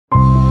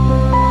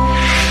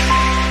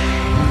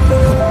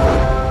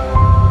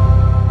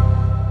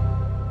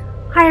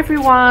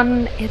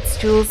everyone, it's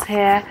Jules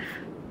here.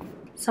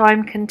 So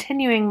I'm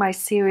continuing my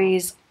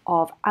series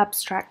of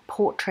abstract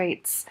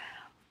portraits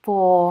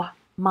for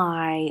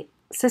my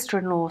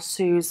sister-in-law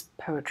Sue's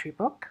poetry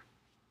book,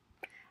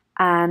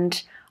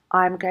 and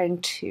I'm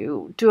going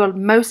to do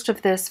most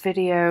of this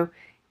video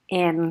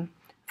in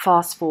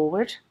fast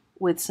forward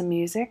with some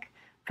music.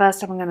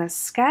 First I'm going to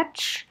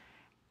sketch,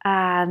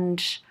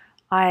 and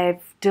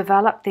I've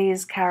developed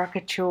these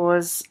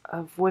caricatures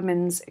of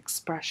women's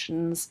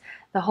expressions.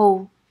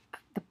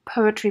 The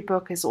poetry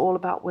book is all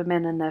about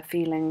women and their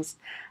feelings,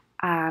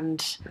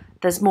 and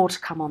there's more to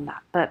come on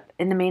that. But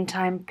in the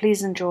meantime,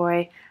 please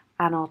enjoy,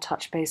 and I'll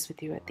touch base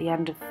with you at the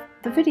end of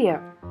the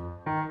video.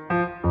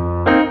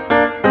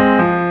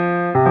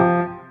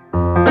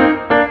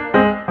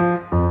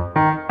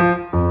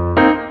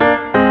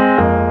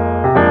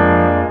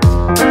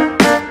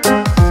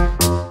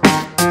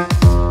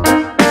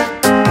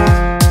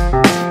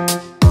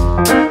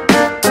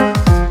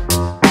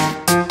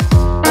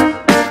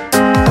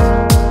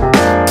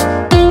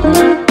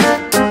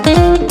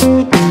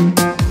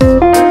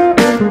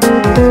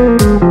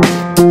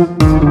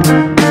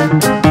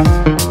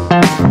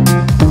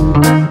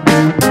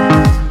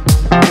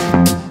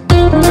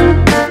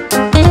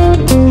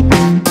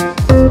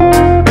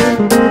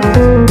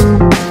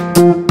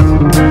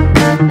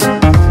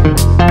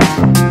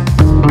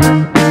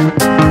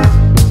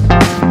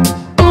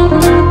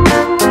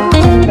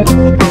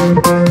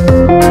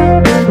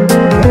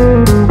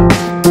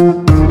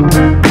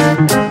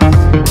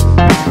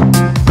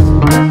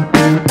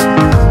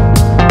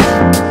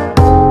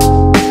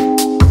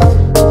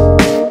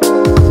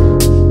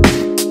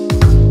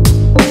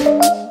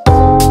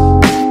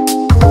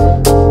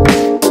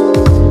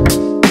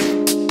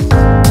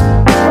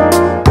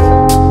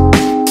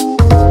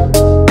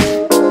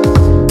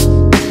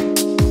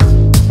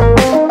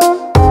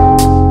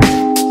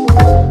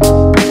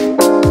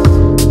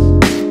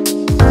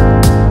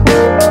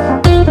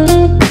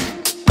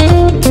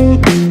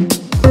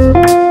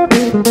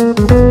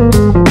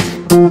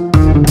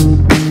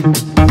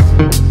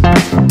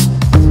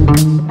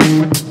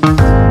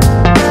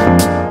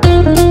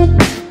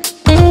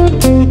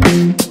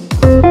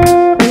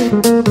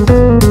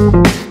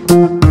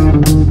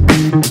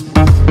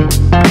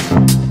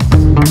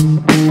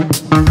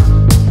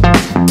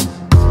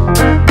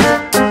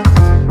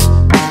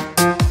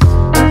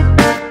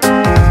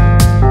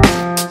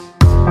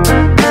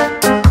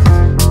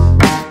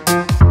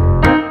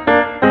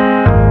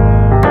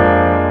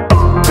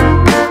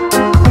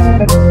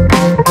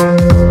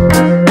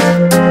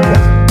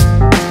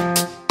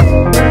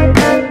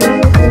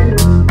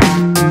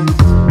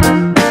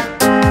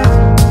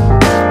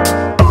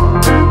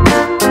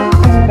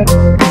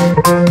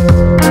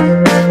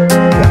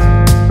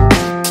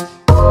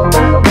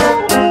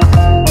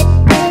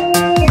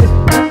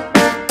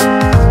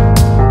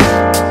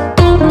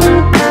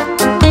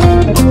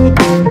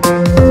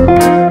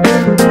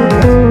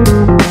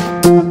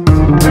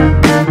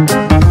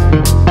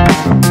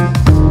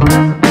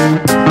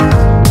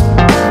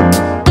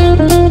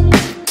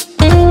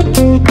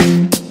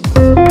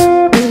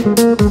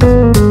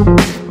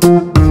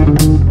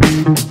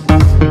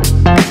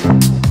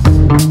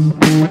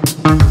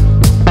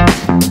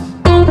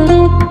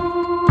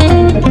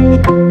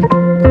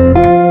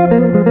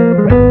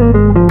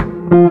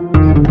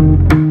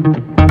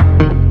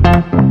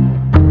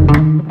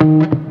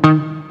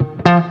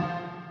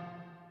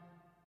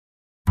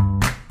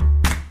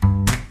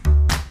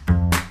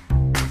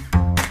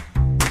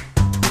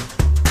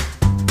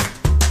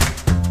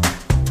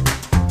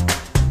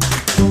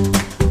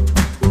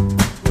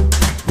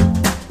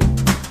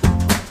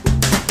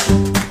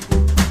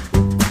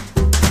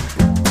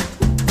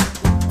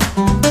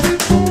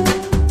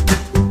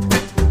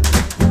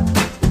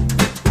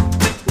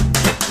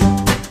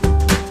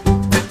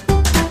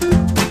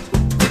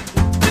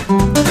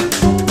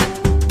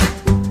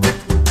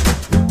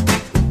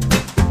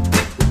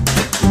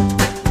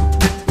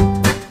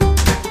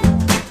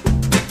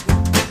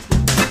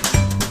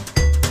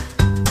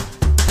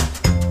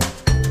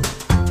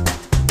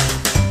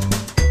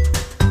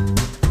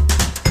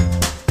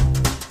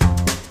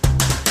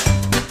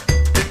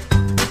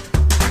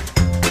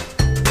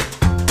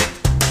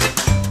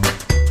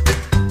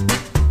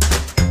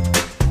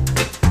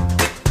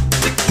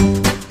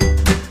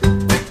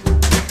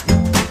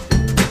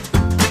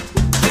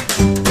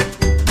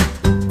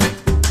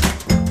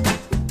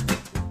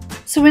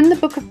 So in the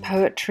book of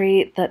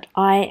poetry that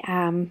I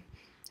am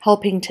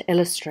helping to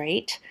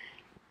illustrate,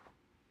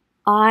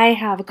 I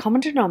have a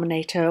common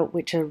denominator,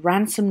 which is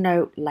ransom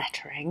note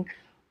lettering,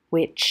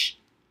 which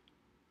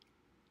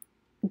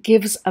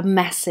gives a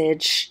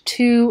message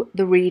to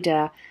the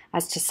reader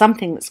as to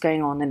something that's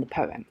going on in the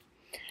poem.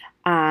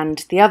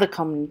 And the other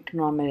common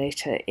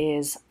denominator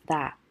is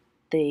that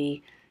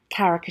the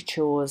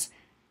caricatures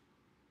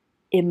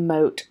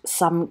emote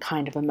some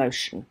kind of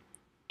emotion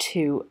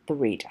to the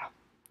reader.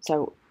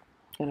 So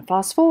I'm going to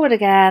fast forward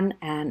again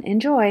and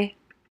enjoy.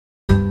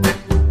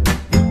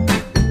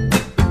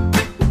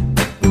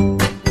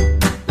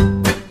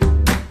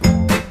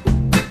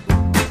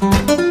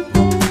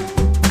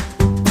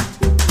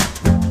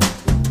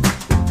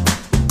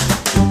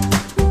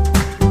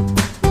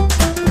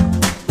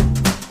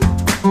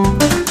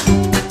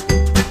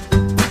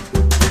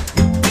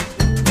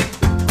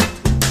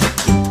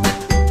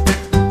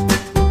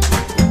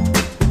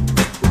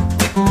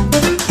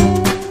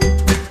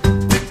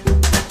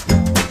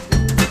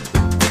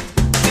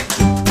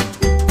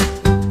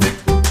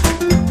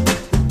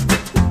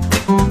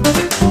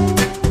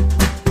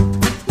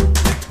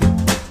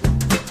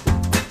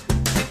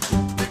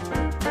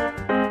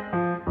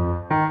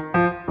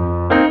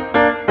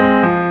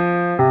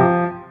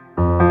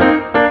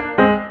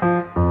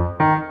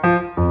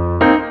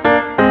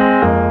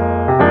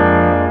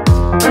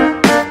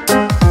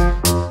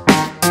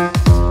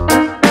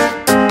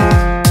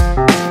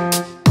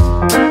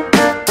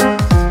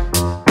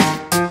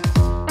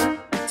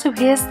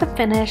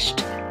 finished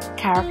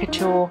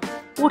caricature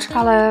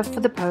watercolor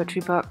for the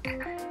poetry book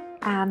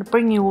and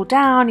bring you all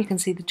down. You can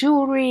see the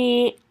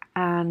jewellery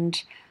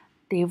and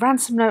the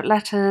ransom note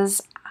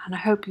letters, and I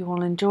hope you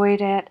all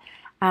enjoyed it.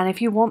 And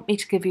if you want me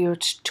to give you a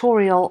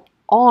tutorial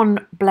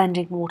on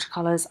blending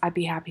watercolors, I'd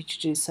be happy to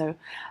do so.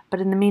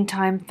 But in the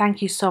meantime,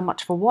 thank you so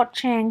much for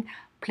watching.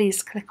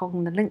 Please click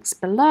on the links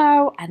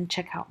below and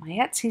check out my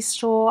Etsy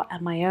store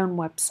and my own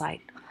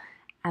website.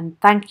 And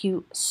thank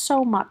you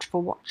so much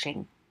for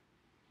watching.